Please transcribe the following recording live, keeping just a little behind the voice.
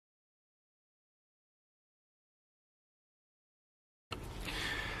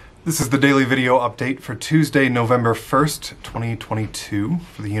This is the daily video update for Tuesday, November 1st, 2022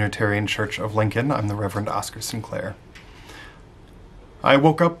 for the Unitarian Church of Lincoln. I'm the Reverend Oscar Sinclair. I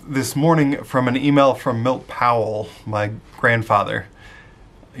woke up this morning from an email from Milt Powell, my grandfather.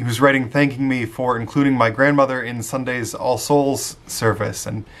 He was writing thanking me for including my grandmother in Sunday's All Souls service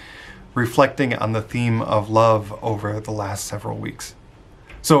and reflecting on the theme of love over the last several weeks.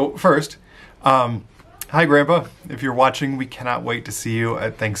 So first, hi Grandpa, if you're watching, we cannot wait to see you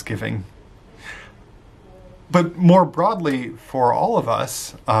at Thanksgiving. But more broadly, for all of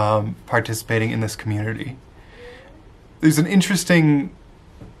us participating in this community, there's an interesting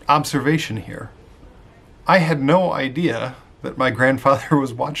observation here. I had no idea that my grandfather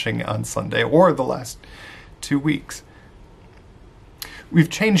was watching on Sunday or the last 2 weeks. We've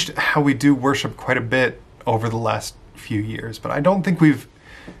changed how we do worship quite a bit over the last few years, but I don't think we've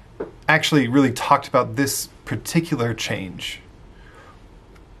actually really talked about this particular change.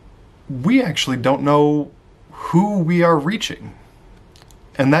 We actually don't know who we are reaching.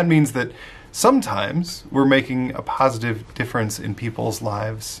 And that means that sometimes we're making a positive difference in people's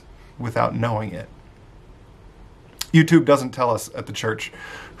lives without knowing it. YouTube doesn't tell us at the church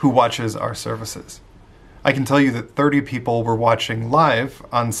who watches our services. I can tell you that 30 people were watching live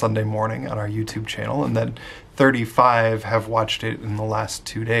on Sunday morning on our YouTube channel, and that 35 have watched it in the last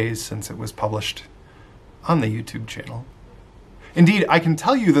 2 days since it was published on the YouTube channel. Indeed, I can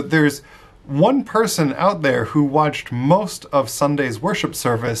tell you that there's one person out there who watched most of Sunday's worship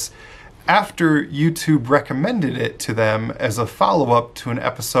service after YouTube recommended it to them as a follow-up to an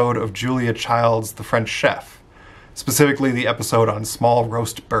episode of Julia Child's The French Chef, specifically the episode on small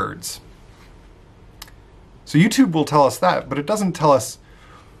roast birds. So YouTube will tell us that, but it doesn't tell us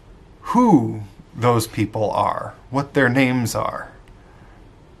who those people are, what their names are.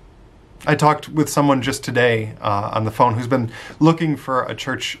 I talked with someone just today on the phone who's been looking for a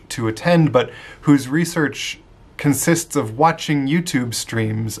church to attend, but whose research consists of watching YouTube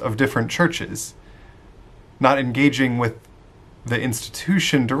streams of different churches, not engaging with the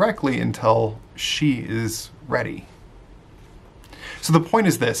institution directly until she is ready. So the point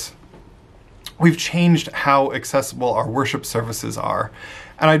is this. We've changed how accessible our worship services are.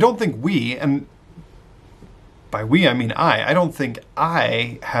 And I don't think we, and by we I mean I don't think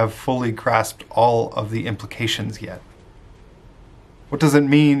I have fully grasped all of the implications yet. What does it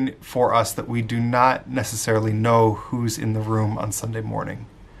mean for us that we do not necessarily know who's in the room on Sunday morning?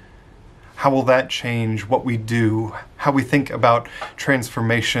 How will that change what we do, how we think about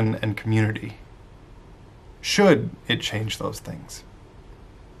transformation and community? Should it change those things?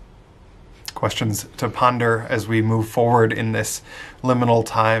 Questions to ponder as we move forward in this liminal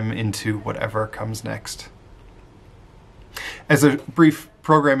time into whatever comes next. As a brief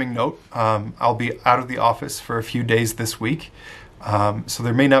programming note, I'll be out of the office for a few days this week, so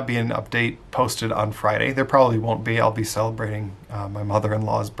there may not be an update posted on Friday. There probably won't be. I'll be celebrating my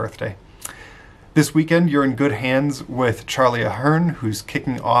mother-in-law's birthday. This weekend, you're in good hands with Charlie Ahern, who's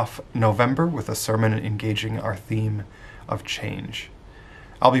kicking off November with a sermon engaging our theme of change.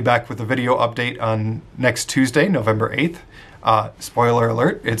 I'll be back with a video update on next Tuesday, November 8th. Spoiler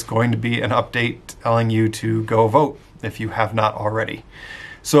alert, it's going to be an update telling you to go vote if you have not already.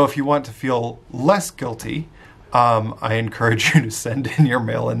 So if you want to feel less guilty, I encourage you to send in your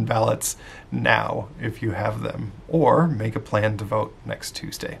mail-in ballots now if you have them, or make a plan to vote next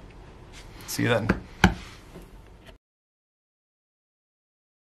Tuesday. See you then.